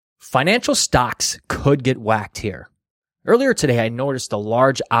Financial stocks could get whacked here. Earlier today, I noticed a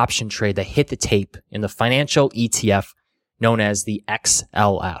large option trade that hit the tape in the financial ETF known as the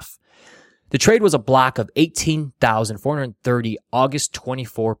XLF. The trade was a block of 18,430 August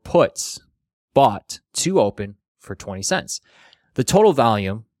 24 puts, bought to open for 20 cents. The total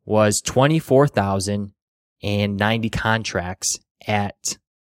volume was 24,090 contracts at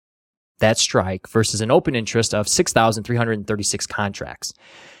that strike versus an open interest of 6,336 contracts.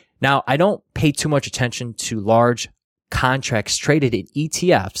 Now, I don't pay too much attention to large contracts traded in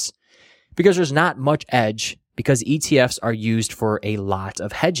ETFs because there's not much edge because ETFs are used for a lot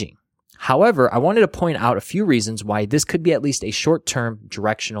of hedging. However, I wanted to point out a few reasons why this could be at least a short-term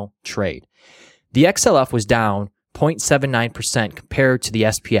directional trade. The XLF was down 0.79% compared to the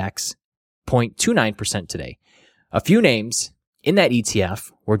SPX, 0.29% today. A few names in that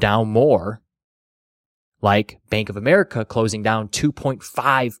ETF were down more, like Bank of America closing down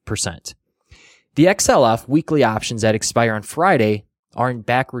 2.5%. The XLF weekly options that expire on Friday are in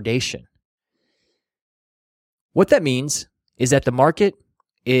backwardation. What that means is that the market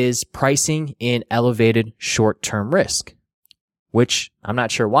is pricing in elevated short-term risk, which I'm not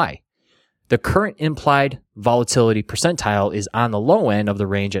sure why. The current implied volatility percentile is on the low end of the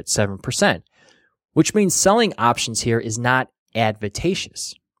range at 7%, which means selling options here is not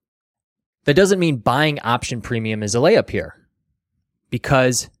advantageous. That doesn't mean buying option premium is a layup here,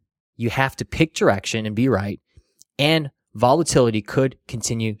 because you have to pick direction and be right, and volatility could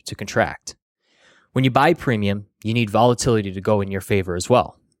continue to contract. When you buy premium, you need volatility to go in your favor as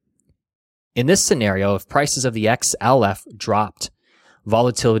well. In this scenario, if prices of the XLF dropped,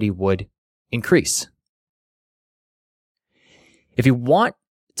 volatility would increase. If you want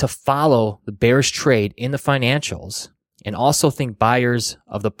to follow the bearish trade in the financials and also think buyers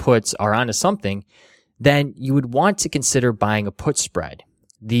of the puts are onto something, then you would want to consider buying a put spread.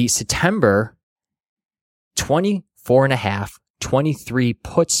 The September 24.5-23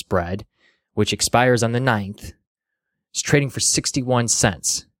 put spread, which expires on the 9th, is trading for 61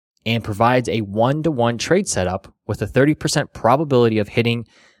 cents and provides a 1-to-1 trade setup with a 30% probability of hitting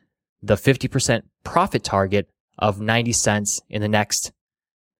the 50% profit target of 90 cents in the next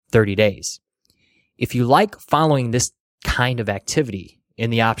 30 days. If you like following this kind of activity in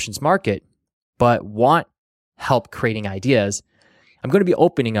the options market, but want help creating ideas, I'm going to be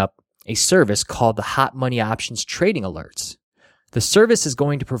opening up a service called the Hot Money Options Trading Alerts. The service is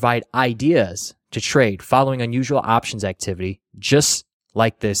going to provide ideas to trade following unusual options activity, just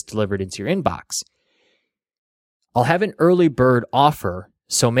like this delivered into your inbox. I'll have an early bird offer,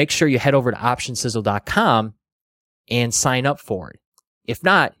 so make sure you head over to optionsizzle.com and sign up for it. If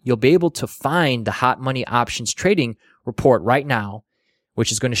not, you'll be able to find the Hot Money Options Trading Report right now,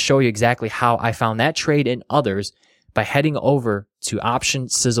 which is going to show you exactly how I found that trade and others by heading over to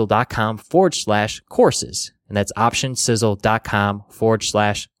optionsizzle.com/courses. And that's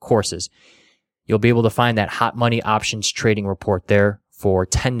optionsizzle.com/courses. You'll be able to find that Hot Money Options Trading Report there for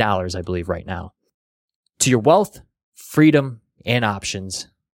 $10, I believe, right now. To your wealth, freedom, and options.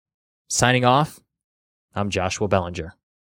 Signing off, I'm Joshua Bellinger.